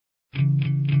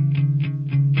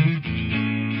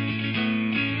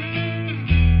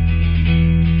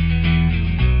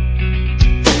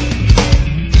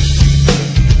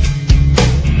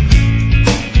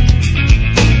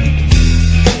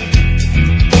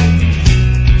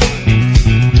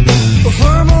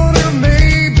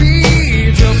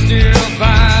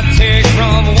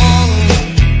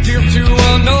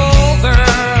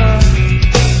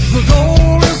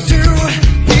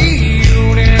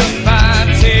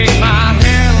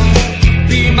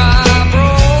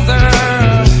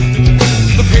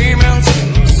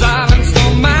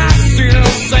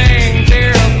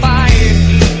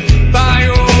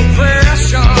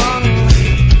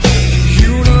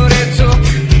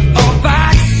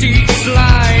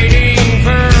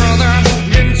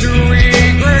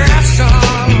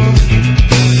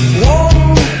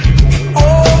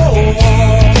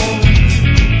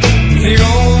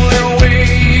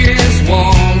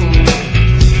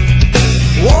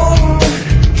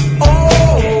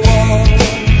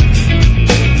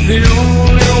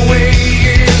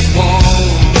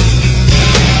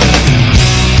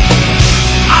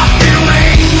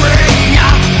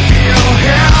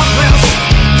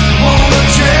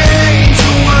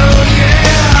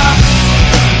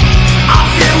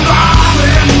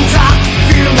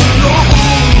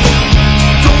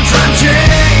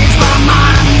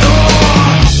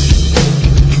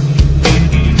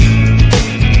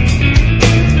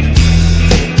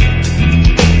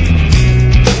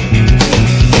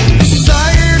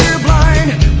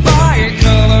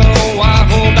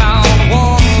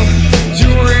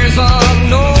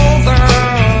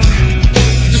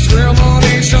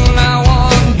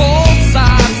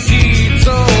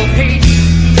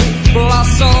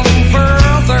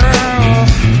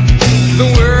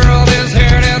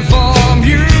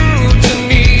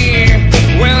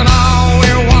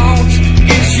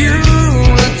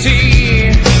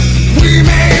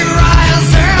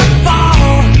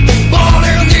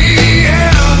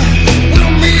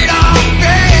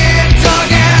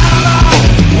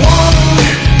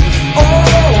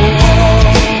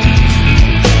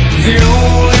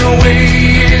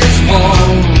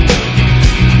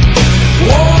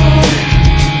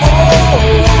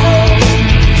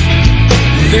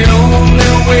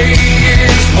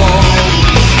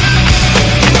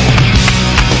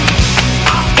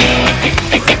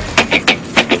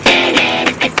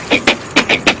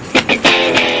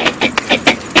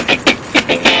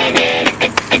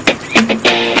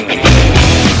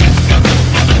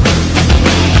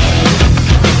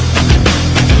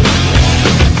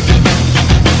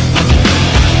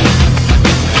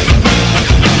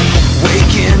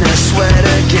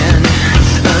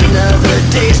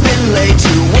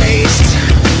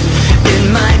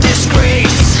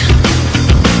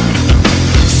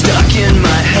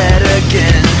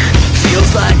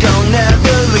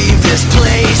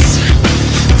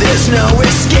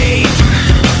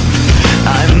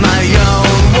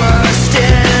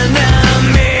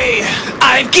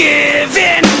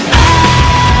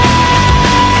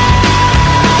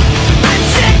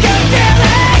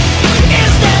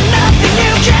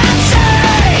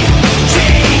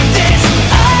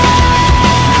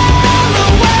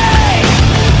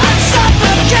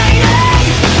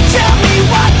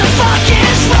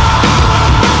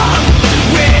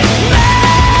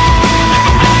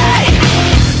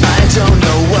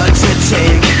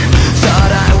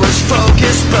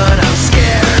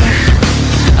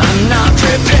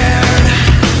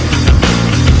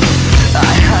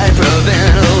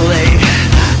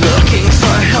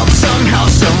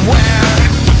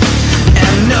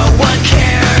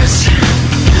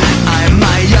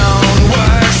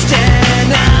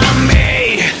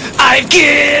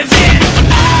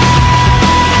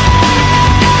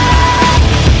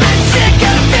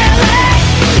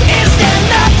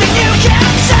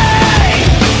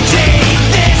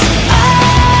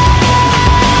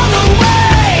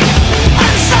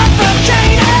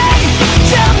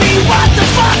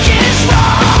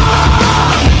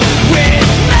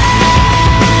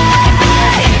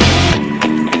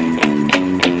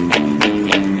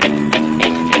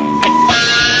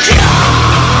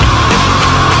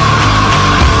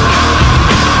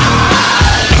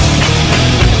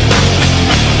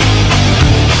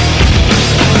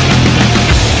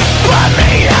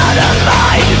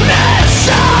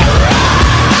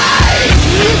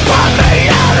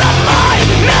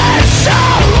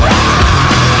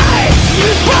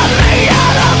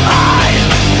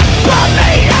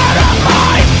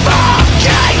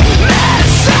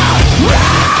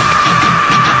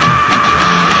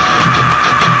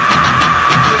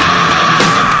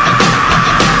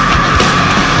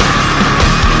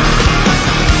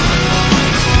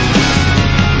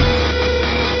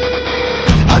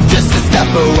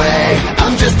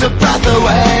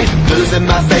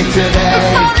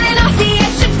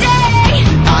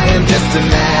just a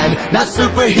man, not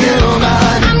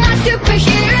superhuman. I'm not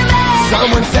superhuman.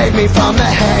 Someone save me from the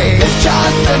hate. It's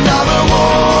just another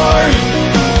war,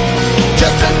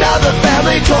 just another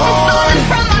family torn.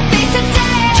 From my feet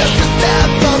today. Just a step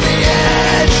on the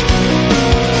edge,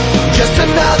 just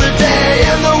another day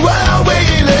in the world we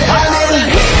live. I need a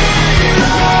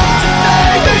hero to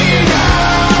save me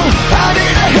now. I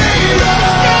need a hero.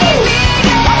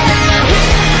 I need a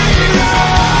hero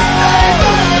to save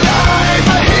my life.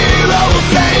 A hero will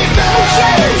save me.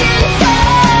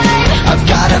 I've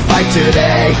gotta fight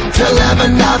today to live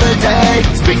another day.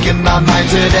 Speaking my mind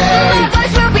today. My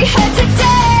voice will be heard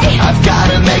today. I've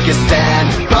gotta make a stand,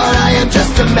 but I am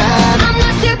just a man. I'm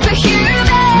not superhuman.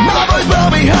 My voice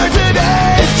will be heard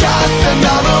today. It's just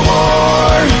another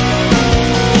war,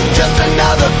 just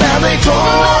another family My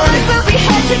torn. voice will be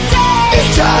heard today.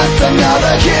 It's just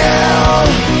another kill.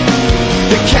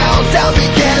 The countdown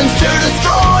begins to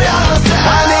destroy us.